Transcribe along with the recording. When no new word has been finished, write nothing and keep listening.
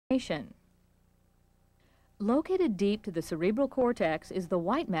Located deep to the cerebral cortex is the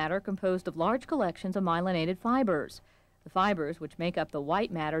white matter composed of large collections of myelinated fibers. The fibers which make up the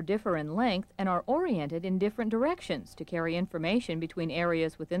white matter differ in length and are oriented in different directions to carry information between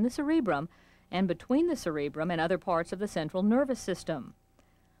areas within the cerebrum and between the cerebrum and other parts of the central nervous system.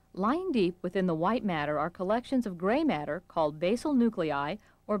 Lying deep within the white matter are collections of gray matter called basal nuclei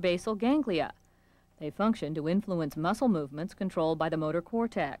or basal ganglia. They function to influence muscle movements controlled by the motor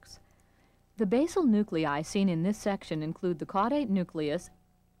cortex. The basal nuclei seen in this section include the caudate nucleus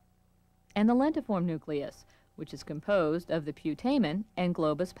and the lentiform nucleus, which is composed of the putamen and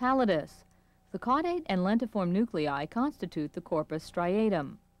globus pallidus. The caudate and lentiform nuclei constitute the corpus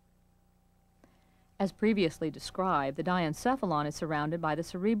striatum. As previously described, the diencephalon is surrounded by the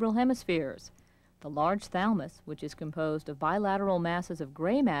cerebral hemispheres. The large thalamus, which is composed of bilateral masses of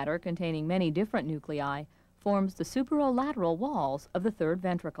gray matter containing many different nuclei, forms the superolateral walls of the third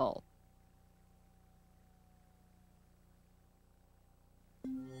ventricle.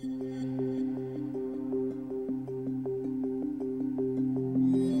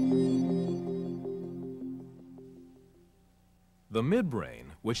 The midbrain,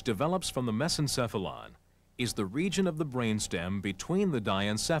 which develops from the mesencephalon, is the region of the brainstem between the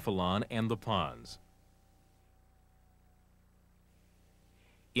diencephalon and the pons.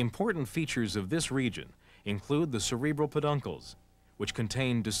 Important features of this region include the cerebral peduncles, which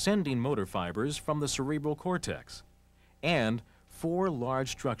contain descending motor fibers from the cerebral cortex, and 4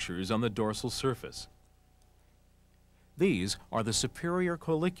 large structures on the dorsal surface. These are the superior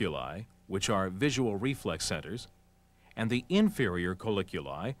colliculi, which are visual reflex centers, and the inferior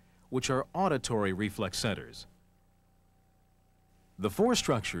colliculi, which are auditory reflex centers. The 4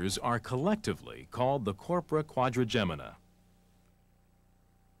 structures are collectively called the corpora quadrigemina.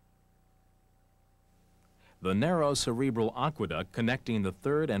 The narrow cerebral aqueduct connecting the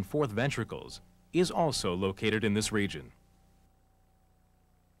 3rd and 4th ventricles is also located in this region.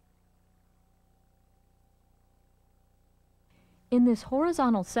 In this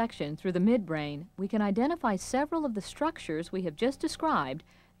horizontal section through the midbrain, we can identify several of the structures we have just described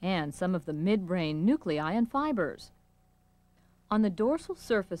and some of the midbrain nuclei and fibers. On the dorsal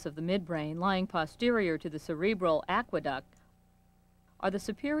surface of the midbrain, lying posterior to the cerebral aqueduct, are the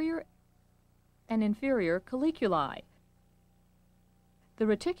superior and inferior colliculi. The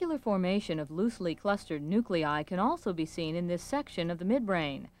reticular formation of loosely clustered nuclei can also be seen in this section of the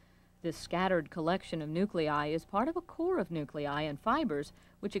midbrain. This scattered collection of nuclei is part of a core of nuclei and fibers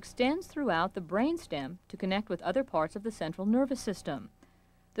which extends throughout the brainstem to connect with other parts of the central nervous system.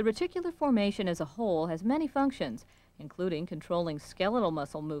 The reticular formation as a whole has many functions, including controlling skeletal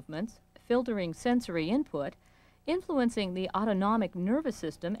muscle movements, filtering sensory input, influencing the autonomic nervous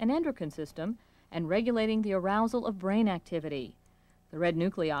system and endocrine system, and regulating the arousal of brain activity. The red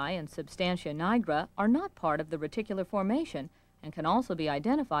nuclei and substantia nigra are not part of the reticular formation and can also be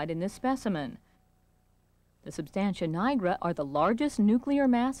identified in this specimen. The substantia nigra are the largest nuclear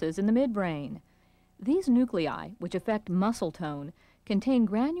masses in the midbrain. These nuclei, which affect muscle tone, contain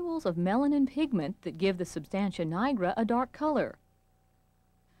granules of melanin pigment that give the substantia nigra a dark color.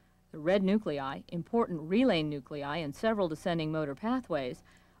 The red nuclei, important relay nuclei in several descending motor pathways,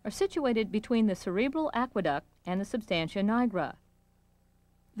 are situated between the cerebral aqueduct and the substantia nigra.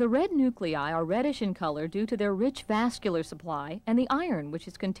 The red nuclei are reddish in color due to their rich vascular supply and the iron which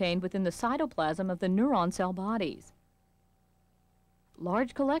is contained within the cytoplasm of the neuron cell bodies.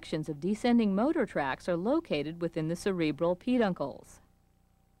 Large collections of descending motor tracts are located within the cerebral peduncles.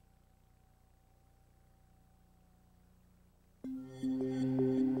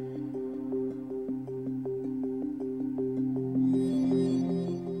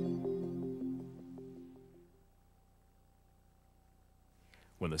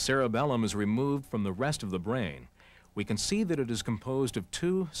 When the cerebellum is removed from the rest of the brain, we can see that it is composed of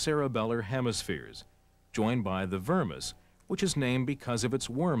 2 cerebellar hemispheres, joined by the vermis, which is named because of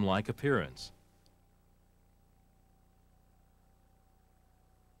its worm-like appearance.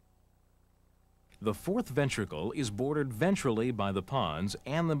 The 4th ventricle is bordered ventrally by the pons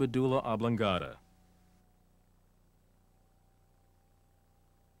and the medulla oblongata.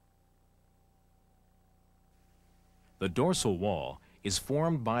 The dorsal wall is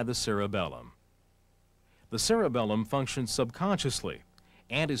formed by the cerebellum. The cerebellum functions subconsciously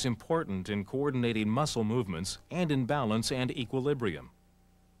and is important in coordinating muscle movements and in balance and equilibrium.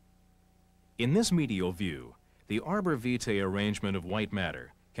 In this medial view, the arbor vitae arrangement of white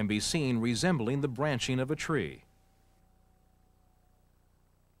matter can be seen resembling the branching of a tree.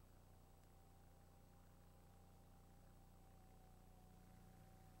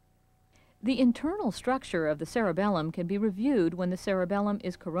 The internal structure of the cerebellum can be reviewed when the cerebellum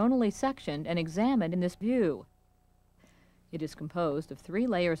is coronally sectioned and examined in this view. It is composed of 3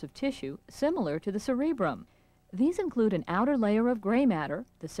 layers of tissue similar to the cerebrum. These include an outer layer of gray matter,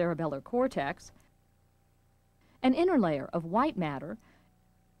 the cerebellar cortex, an inner layer of white matter,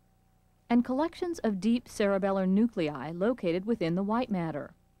 and collections of deep cerebellar nuclei located within the white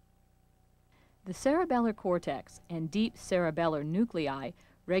matter. The cerebellar cortex and deep cerebellar nuclei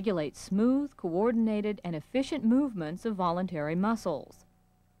regulate smooth, coordinated, and efficient movements of voluntary muscles.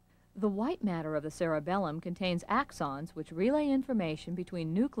 The white matter of the cerebellum contains axons which relay information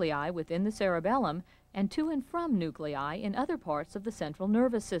between nuclei within the cerebellum and to and from nuclei in other parts of the central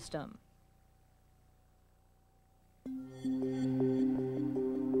nervous system.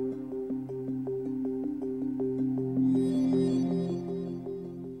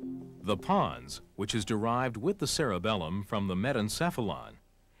 The pons, which is derived with the cerebellum from the metencephalon,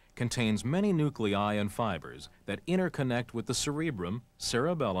 contains many nuclei and fibers that interconnect with the cerebrum,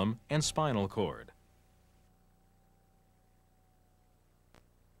 cerebellum, and spinal cord.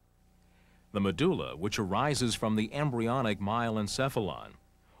 The medulla, which arises from the embryonic myelencephalon,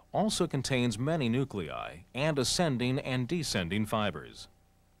 also contains many nuclei and ascending and descending fibers.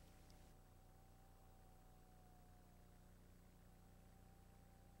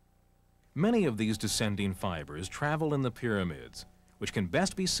 Many of these descending fibers travel in the pyramids, which can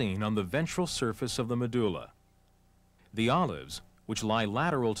best be seen on the ventral surface of the medulla. The olives, which lie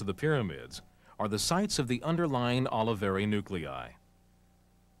lateral to the pyramids, are the sites of the underlying olivary nuclei.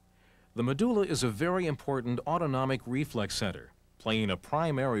 The medulla is a very important autonomic reflex center, playing a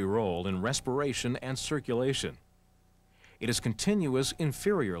primary role in respiration and circulation. It is continuous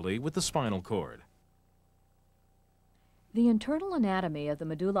inferiorly with the spinal cord. The internal anatomy of the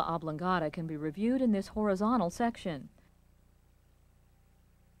medulla oblongata can be reviewed in this horizontal section.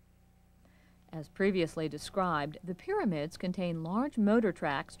 As previously described, the pyramids contain large motor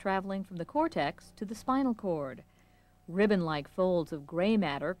tracts traveling from the cortex to the spinal cord. Ribbon-like folds of gray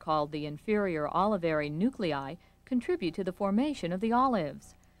matter called the inferior olivary nuclei contribute to the formation of the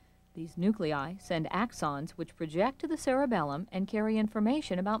olives. These nuclei send axons which project to the cerebellum and carry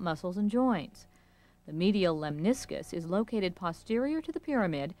information about muscles and joints. The medial lemniscus is located posterior to the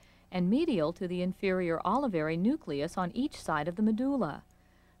pyramid and medial to the inferior olivary nucleus on each side of the medulla.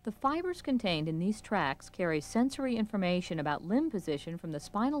 The fibers contained in these tracts carry sensory information about limb position from the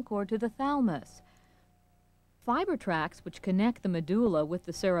spinal cord to the thalamus. Fiber tracts which connect the medulla with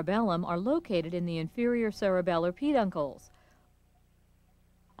the cerebellum are located in the inferior cerebellar peduncles.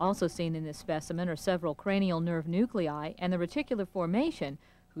 Also seen in this specimen are several cranial nerve nuclei and the reticular formation,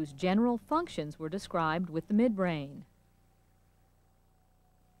 whose general functions were described with the midbrain.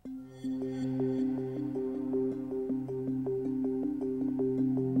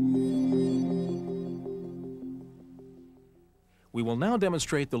 We will now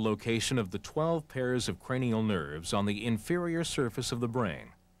demonstrate the location of the 12 pairs of cranial nerves on the inferior surface of the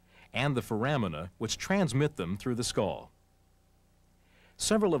brain and the foramina which transmit them through the skull.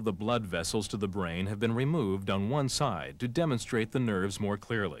 Several of the blood vessels to the brain have been removed on one side to demonstrate the nerves more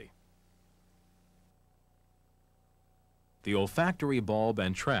clearly. The olfactory bulb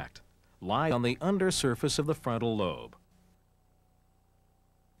and tract lie on the undersurface of the frontal lobe.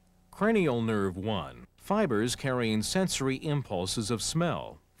 Cranial nerve 1, fibers carrying sensory impulses of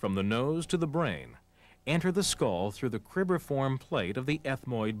smell from the nose to the brain, enter the skull through the cribriform plate of the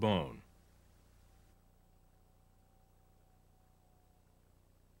ethmoid bone.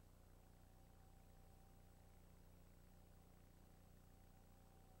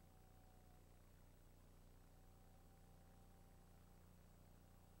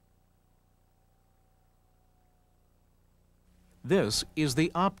 This is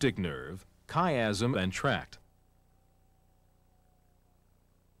the optic nerve, chiasm and tract.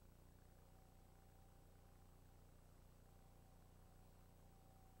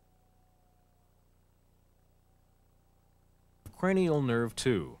 Cranial nerve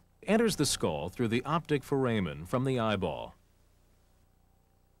 2 enters the skull through the optic foramen from the eyeball.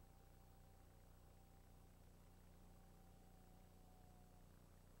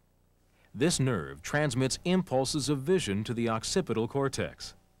 This nerve transmits impulses of vision to the occipital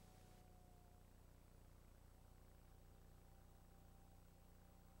cortex.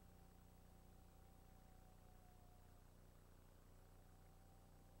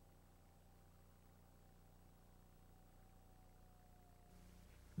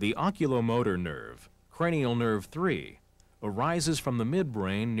 The oculomotor nerve, cranial nerve 3, arises from the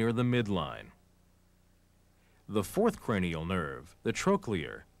midbrain near the midline. The fourth cranial nerve, the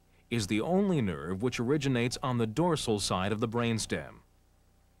trochlear, is the only nerve which originates on the dorsal side of the brainstem.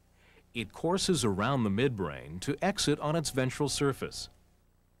 It courses around the midbrain to exit on its ventral surface.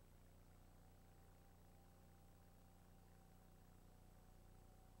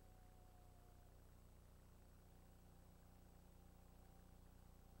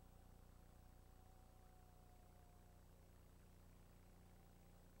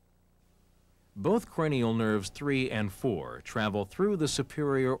 Both cranial nerves 3 and 4 travel through the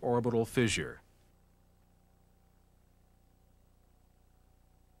superior orbital fissure.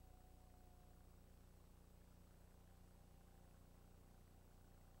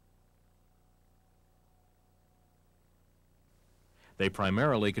 They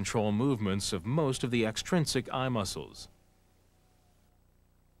primarily control movements of most of the extrinsic eye muscles.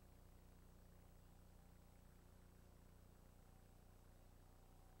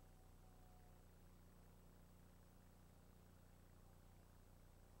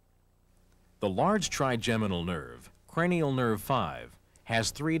 The large trigeminal nerve, cranial nerve 5, has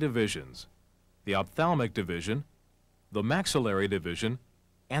 3 divisions: the ophthalmic division, the maxillary division,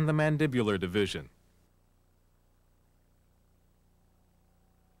 and the mandibular division.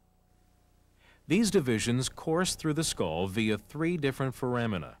 These divisions course through the skull via 3 different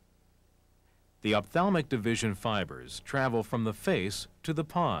foramina. The ophthalmic division fibers travel from the face to the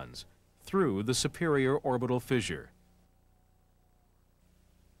pons through the superior orbital fissure.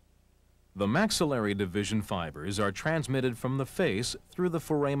 The maxillary division fibers are transmitted from the face through the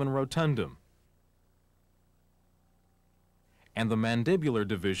foramen rotundum, and the mandibular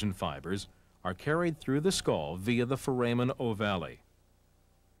division fibers are carried through the skull via the foramen ovale.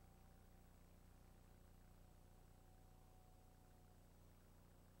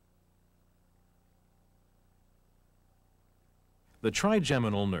 The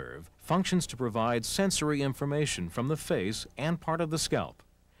trigeminal nerve functions to provide sensory information from the face and part of the scalp,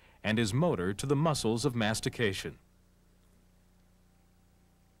 and is motor to the muscles of mastication.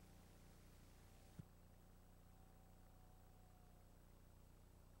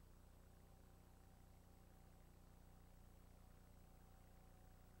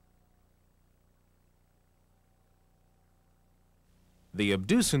 The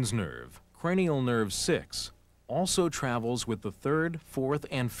abducens nerve, cranial nerve 6, also travels with the 3rd, 4th,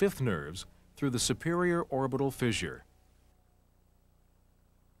 and 5th nerves through the superior orbital fissure.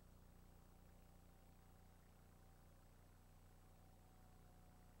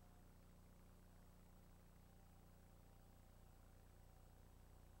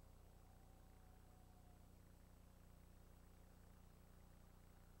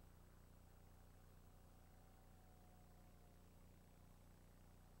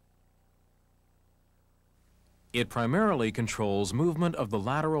 It primarily controls movement of the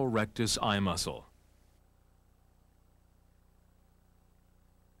lateral rectus eye muscle.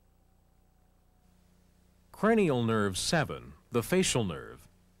 Cranial nerve 7, the facial nerve,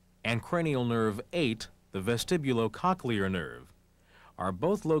 and cranial nerve 8, the vestibulocochlear nerve, are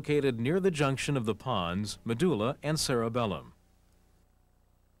both located near the junction of the pons, medulla, and cerebellum.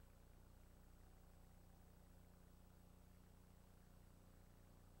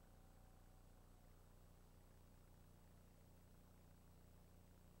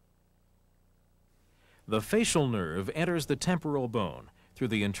 The facial nerve enters the temporal bone through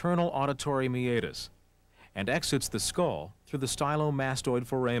the internal auditory meatus and exits the skull through the stylomastoid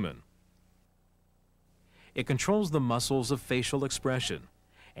foramen. It controls the muscles of facial expression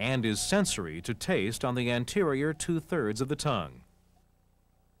and is sensory to taste on the anterior 2/3 of the tongue.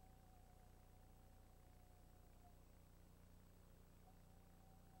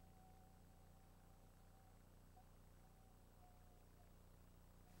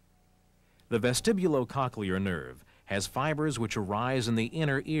 The vestibulocochlear nerve has fibers which arise in the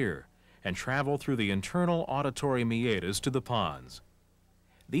inner ear and travel through the internal auditory meatus to the pons.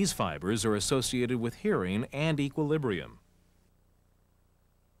 These fibers are associated with hearing and equilibrium.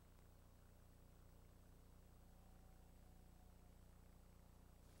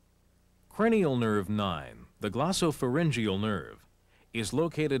 Cranial nerve 9, the glossopharyngeal nerve, is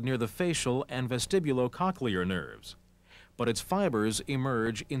located near the facial and vestibulocochlear nerves, but its fibers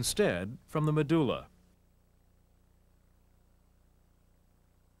emerge instead from the medulla.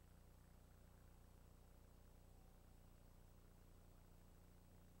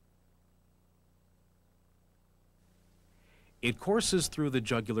 It courses through the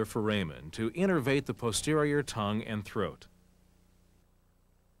jugular foramen to innervate the posterior tongue and throat.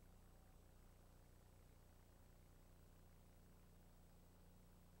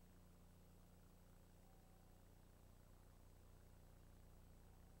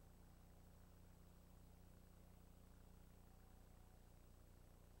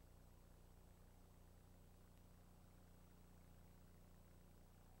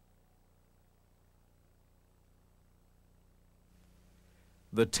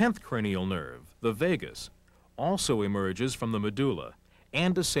 The 10th cranial nerve, the vagus, also emerges from the medulla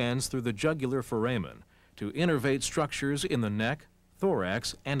and descends through the jugular foramen to innervate structures in the neck,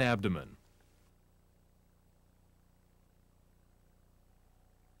 thorax, and abdomen.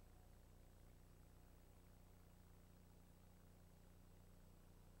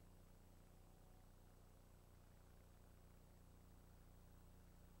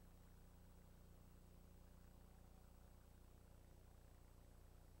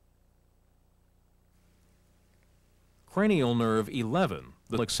 Cranial nerve 11,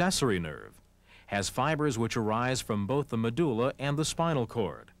 the accessory nerve, has fibers which arise from both the medulla and the spinal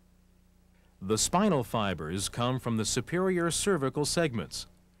cord. The spinal fibers come from the superior cervical segments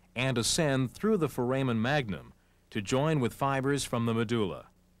and ascend through the foramen magnum to join with fibers from the medulla.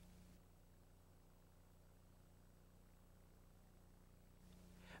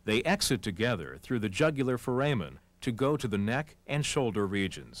 They exit together through the jugular foramen to go to the neck and shoulder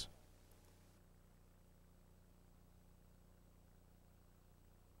regions.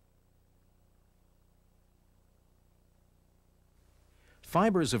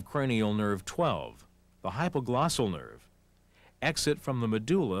 Fibers of cranial nerve 12, the hypoglossal nerve, exit from the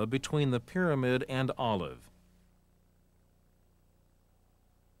medulla between the pyramid and olive.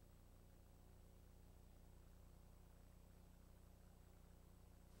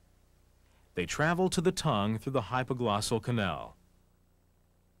 They travel to the tongue through the hypoglossal canal.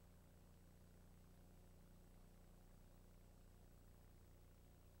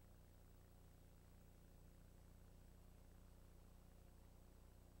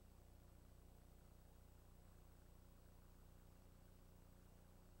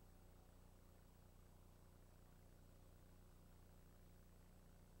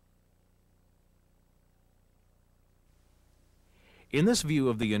 In this view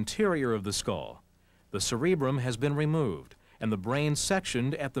of the interior of the skull, the cerebrum has been removed and the brain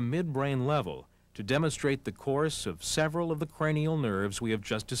sectioned at the midbrain level to demonstrate the course of several of the cranial nerves we have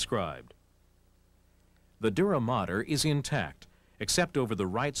just described. The dura mater is intact, except over the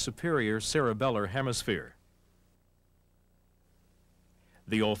right superior cerebellar hemisphere.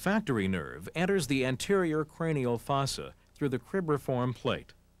 The olfactory nerve enters the anterior cranial fossa through the cribriform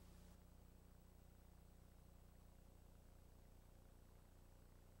plate.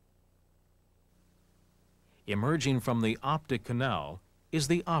 Emerging from the optic canal is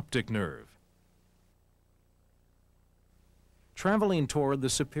the optic nerve. Traveling toward the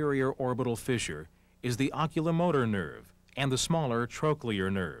superior orbital fissure is the oculomotor nerve and the smaller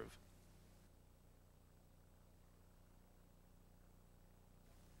trochlear nerve.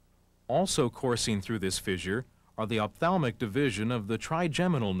 Also coursing through this fissure are the ophthalmic division of the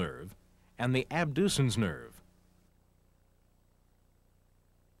trigeminal nerve and the abducens nerve.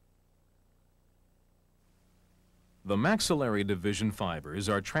 The maxillary division fibers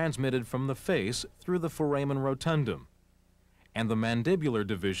are transmitted from the face through the foramen rotundum, and the mandibular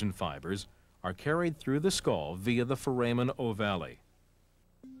division fibers are carried through the skull via the foramen ovale.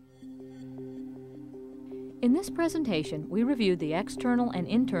 In this presentation, we reviewed the external and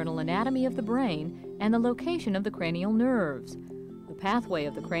internal anatomy of the brain and the location of the cranial nerves. The pathway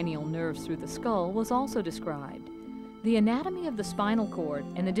of the cranial nerves through the skull was also described. The anatomy of the spinal cord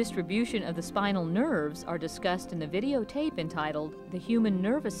and the distribution of the spinal nerves are discussed in the videotape entitled The Human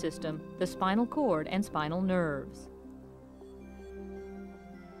Nervous System, the Spinal Cord, and Spinal Nerves.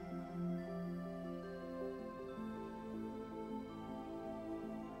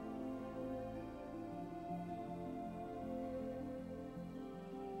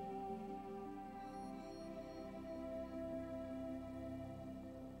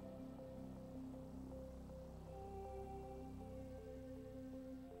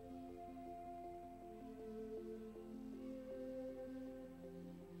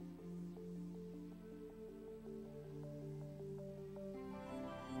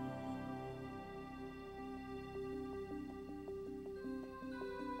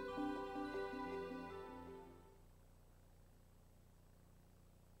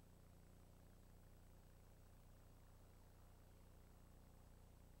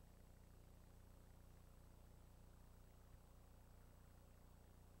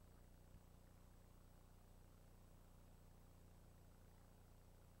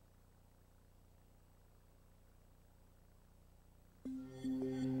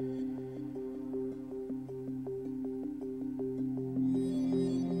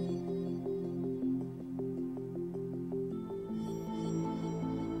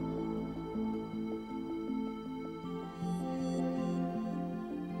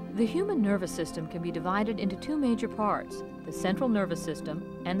 The human nervous system can be divided into two major parts, the central nervous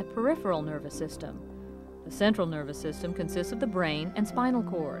system and the peripheral nervous system. The The central nervous system consists of the brain and spinal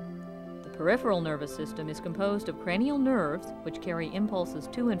cord. The peripheral nervous system is composed of cranial nerves, which carry impulses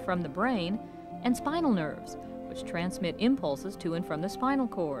to and from the brain, and spinal nerves, which transmit impulses to and from the spinal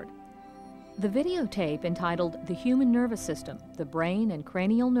cord. The videotape entitled The Human Nervous System, the Brain and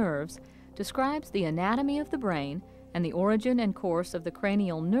Cranial Nerves describes the anatomy of the brain and the origin and course of the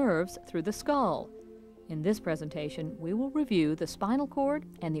cranial nerves through the skull. In this presentation, we will review the spinal cord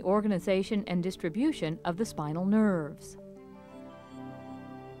and the organization and distribution of the spinal nerves.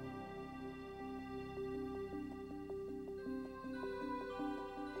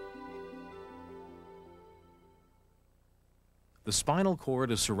 The spinal cord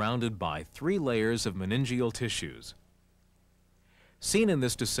is surrounded by 3 layers of meningeal tissues. Seen in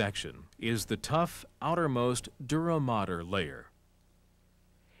this dissection is the tough outermost dura mater layer.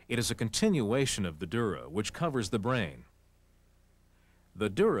 It is a continuation of the dura, which covers the brain. The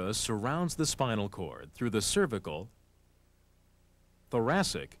dura surrounds the spinal cord through the cervical,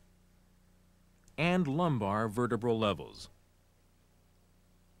 thoracic, and lumbar vertebral levels,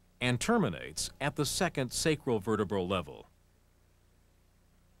 and terminates at the second sacral vertebral level.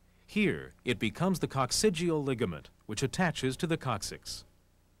 Here, it becomes the coccygeal ligament, which attaches to the coccyx.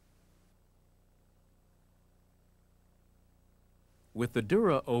 With the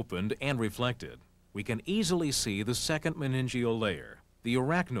dura opened and reflected, we can easily see the second meningeal layer, the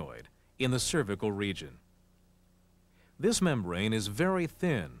arachnoid, in the cervical region. This membrane is very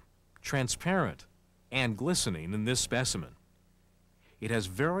thin, transparent, and glistening in this specimen. It has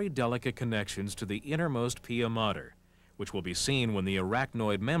very delicate connections to the innermost pia mater, which will be seen when the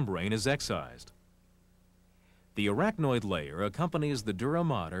arachnoid membrane is excised. The arachnoid layer accompanies the dura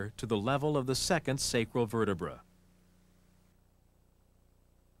mater to the level of the second sacral vertebra.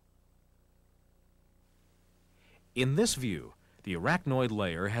 In this view, the arachnoid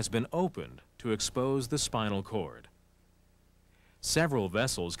layer has been opened to expose the spinal cord. Several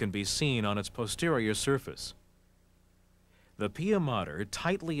vessels can be seen on its posterior surface. The pia mater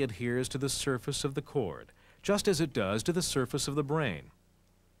tightly adheres to the surface of the cord, just as it does to the surface of the brain.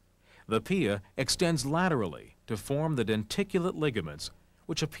 The pia extends laterally to form the denticulate ligaments,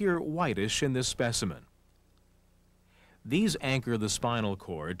 which appear whitish in this specimen. These anchor the spinal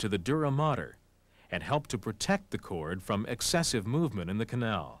cord to the dura mater and help to protect the cord from excessive movement in the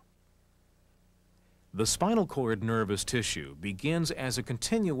canal. The spinal cord nervous tissue begins as a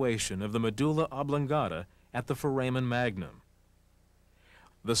continuation of the medulla oblongata at the foramen magnum.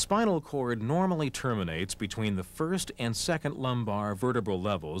 The spinal cord normally terminates between the first and second lumbar vertebral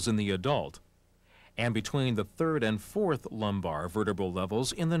levels in the adult and between the third and fourth lumbar vertebral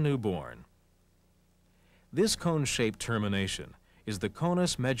levels in the newborn. This cone-shaped termination is the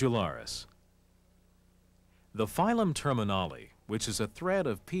conus medullaris. The filum terminale, which is a thread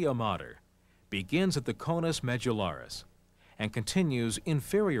of pia mater, begins at the conus medullaris and continues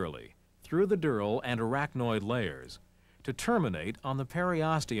inferiorly through the dural and arachnoid layers to terminate on the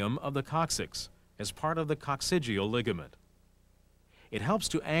periosteum of the coccyx as part of the coccygeal ligament. It helps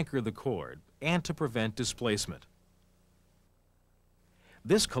to anchor the cord and to prevent displacement.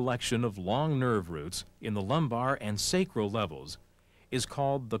 This collection of long nerve roots in the lumbar and sacral levels is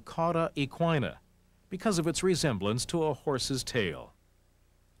called the cauda equina because of its resemblance to a horse's tail.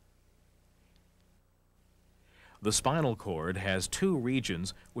 The spinal cord has 2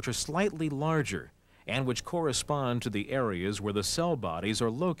 regions which are slightly larger and which correspond to the areas where the cell bodies are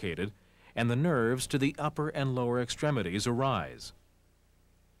located and the nerves to the upper and lower extremities arise.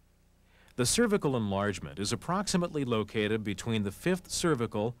 The cervical enlargement is approximately located between the 5th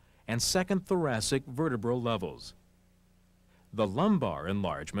cervical and 2nd thoracic vertebral levels. The lumbar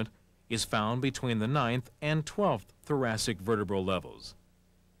enlargement is found between the 9th and 12th thoracic vertebral levels.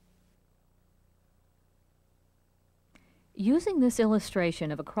 Using this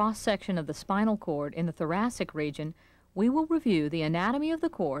illustration of a cross-section of the spinal cord in the thoracic region, we will review the anatomy of the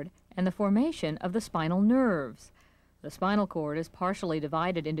cord and the formation of the spinal nerves. The spinal cord is partially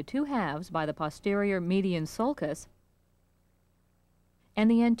divided into 2 halves by the posterior median sulcus and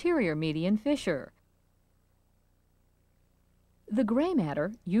the anterior median fissure. The gray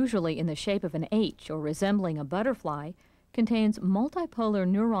matter, usually in the shape of an H or resembling a butterfly, contains multipolar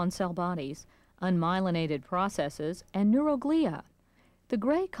neuron cell bodies, unmyelinated processes, and neuroglia. The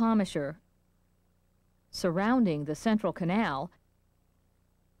gray commissure surrounding the central canal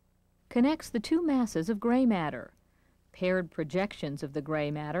connects the 2 masses of gray matter. Paired projections of the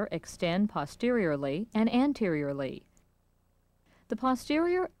gray matter extend posteriorly and anteriorly. The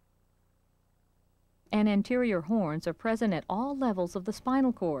posterior and anterior horns are present at all levels of the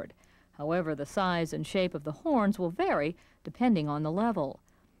spinal cord. However, the size and shape of the horns will vary depending on the level.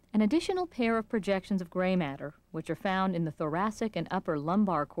 An additional pair of projections of gray matter, which are found in the thoracic and upper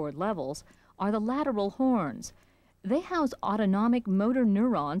lumbar cord levels, are the lateral horns. They house autonomic motor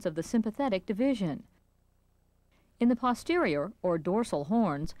neurons of the sympathetic division. In the posterior, or dorsal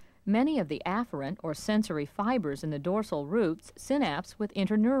horns, many of the afferent or sensory fibers in the dorsal roots synapse with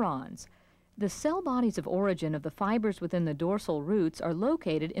interneurons. The cell bodies of origin of the fibers within the dorsal roots are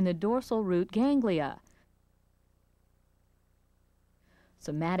located in the dorsal root ganglia.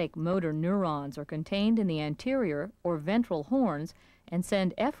 Somatic motor neurons are contained in the anterior or ventral horns and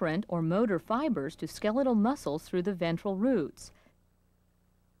send efferent or motor fibers to skeletal muscles through the ventral roots.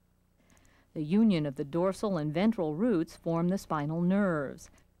 The union of the dorsal and ventral roots form the spinal nerves.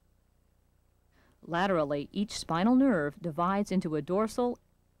 Laterally, each spinal nerve divides into a dorsal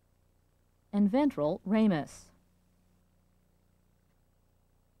and ventral ramus.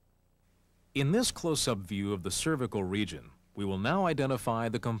 In this close-up view of the cervical region, we will now identify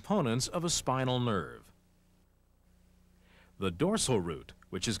the components of a spinal nerve. The dorsal root,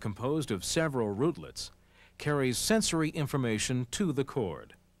 which is composed of several rootlets, carries sensory information to the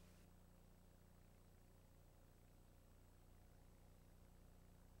cord.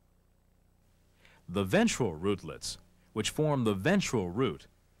 The ventral rootlets, which form the ventral root,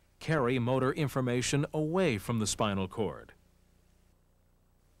 carry motor information away from the spinal cord.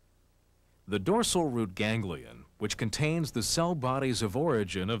 The dorsal root ganglion, which contains the cell bodies of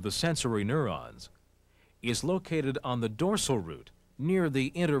origin of the sensory neurons, is located on the dorsal root near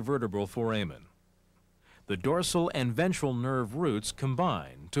the intervertebral foramen. The dorsal and ventral nerve roots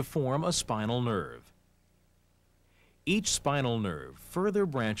combine to form a spinal nerve. Each spinal nerve further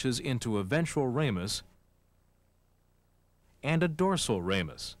branches into a ventral ramus and a dorsal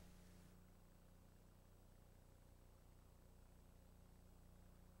ramus.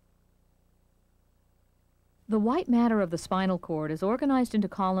 The white matter of the spinal cord is organized into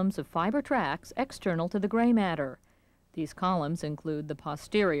columns of fiber tracts external to the gray matter. These columns include the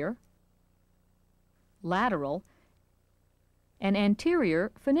posterior, lateral, and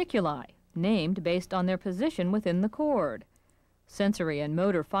anterior funiculi, named based on their position within the cord. Sensory and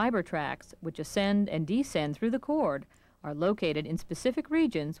motor fiber tracts, which ascend and descend through the cord, are located in specific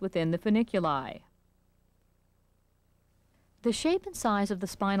regions within the funiculi. The shape and size of the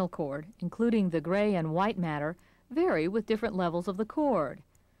spinal cord, including the gray and white matter, vary with different levels of the cord.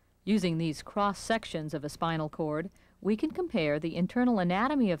 Using these cross-sections of a spinal cord, we can compare the internal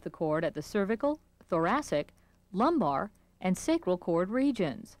anatomy of the cord at the cervical, thoracic, lumbar, and sacral cord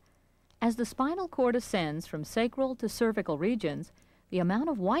regions. As the spinal cord ascends from sacral to cervical regions, the amount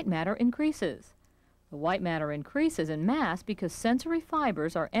of white matter increases. The white matter increases in mass because sensory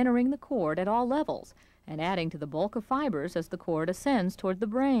fibers are entering the cord at all levels and adding to the bulk of fibers as the cord ascends toward the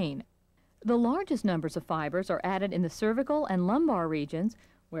brain. The largest numbers of fibers are added in the cervical and lumbar regions,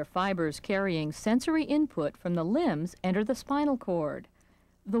 where fibers carrying sensory input from the limbs enter the spinal cord.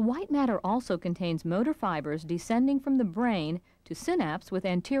 The white matter also contains motor fibers descending from the brain to synapse with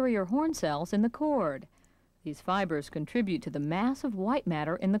anterior horn cells in the cord. These fibers contribute to the mass of white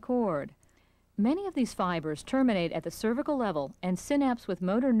matter in the cord. Many of these fibers terminate at the cervical level and synapse with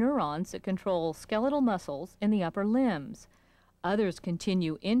motor neurons that control skeletal muscles in the upper limbs. Others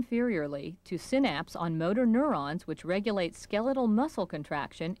continue inferiorly to synapse on motor neurons which regulate skeletal muscle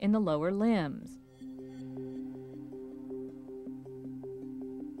contraction in the lower limbs.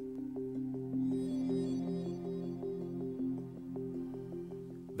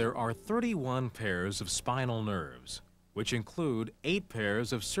 There are 31 pairs of spinal nerves, which include 8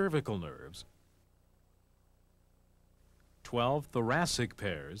 pairs of cervical nerves, 12 thoracic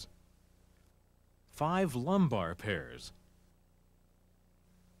pairs, 5 lumbar pairs,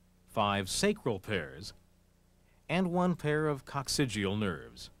 5 sacral pairs, and 1 pair of coccygeal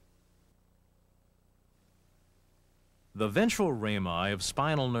nerves. The ventral rami of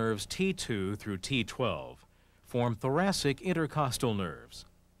spinal nerves T2 through T12 form thoracic intercostal nerves.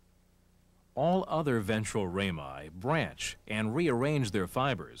 All other ventral rami branch and rearrange their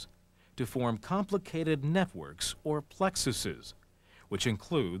fibers to form complicated networks or plexuses, which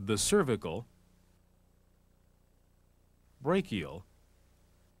include the cervical, brachial,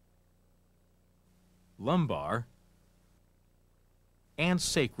 lumbar, and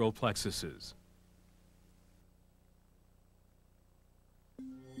sacral plexuses.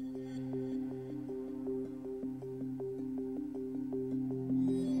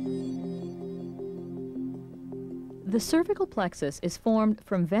 The cervical plexus is formed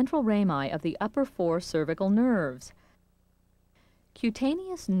from ventral rami of the upper 4 cervical nerves.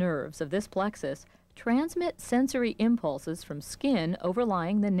 Cutaneous nerves of this plexus transmit sensory impulses from skin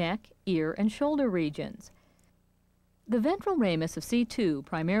overlying the neck, ear, and shoulder regions. The ventral ramus of C2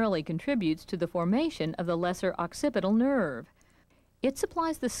 primarily contributes to the formation of the lesser occipital nerve. It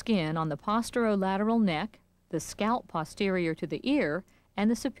supplies the skin on the posterolateral neck, the scalp posterior to the ear,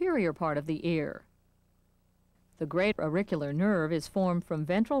 and the superior part of the ear. The great auricular nerve is formed from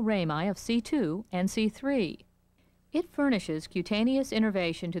ventral rami of C2 and C3. It furnishes cutaneous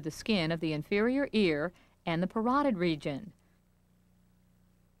innervation to the skin of the inferior ear and the parotid region.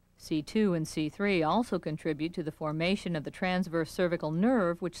 C2 and C3 also contribute to the formation of the transverse cervical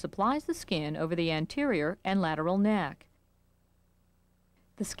nerve, which supplies the skin over the anterior and lateral neck.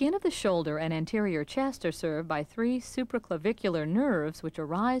 The skin of the shoulder and anterior chest are served by 3 supraclavicular nerves which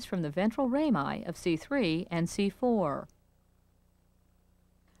arise from the ventral rami of C3 and C4.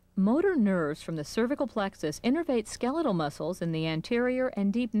 Motor nerves from the cervical plexus innervate skeletal muscles in the anterior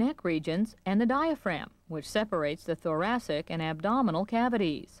and deep neck regions and the diaphragm, which separates the thoracic and abdominal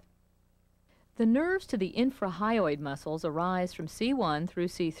cavities. The nerves to the infrahyoid muscles arise from C1 through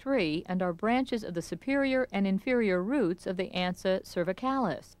C3 and are branches of the superior and inferior roots of the ansa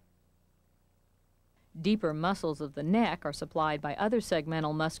cervicalis. Deeper muscles of the neck are supplied by other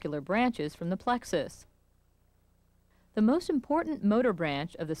segmental muscular branches from the plexus. The most important motor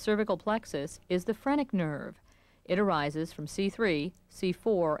branch of the cervical plexus is the phrenic nerve. It arises from C3,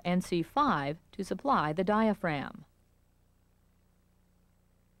 C4, and C5 to supply the diaphragm.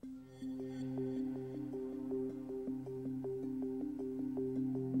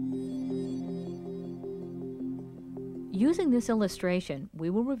 Using this illustration,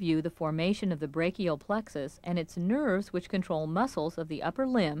 we will review the formation of the brachial plexus and its nerves which control muscles of the upper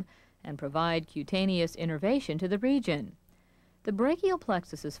limb and provide cutaneous innervation to the region. The brachial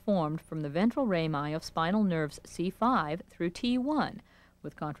plexus is formed from the ventral rami of spinal nerves C5 through T1,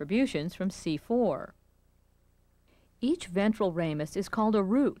 with contributions from C4. Each ventral ramus is called a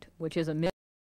root, which is a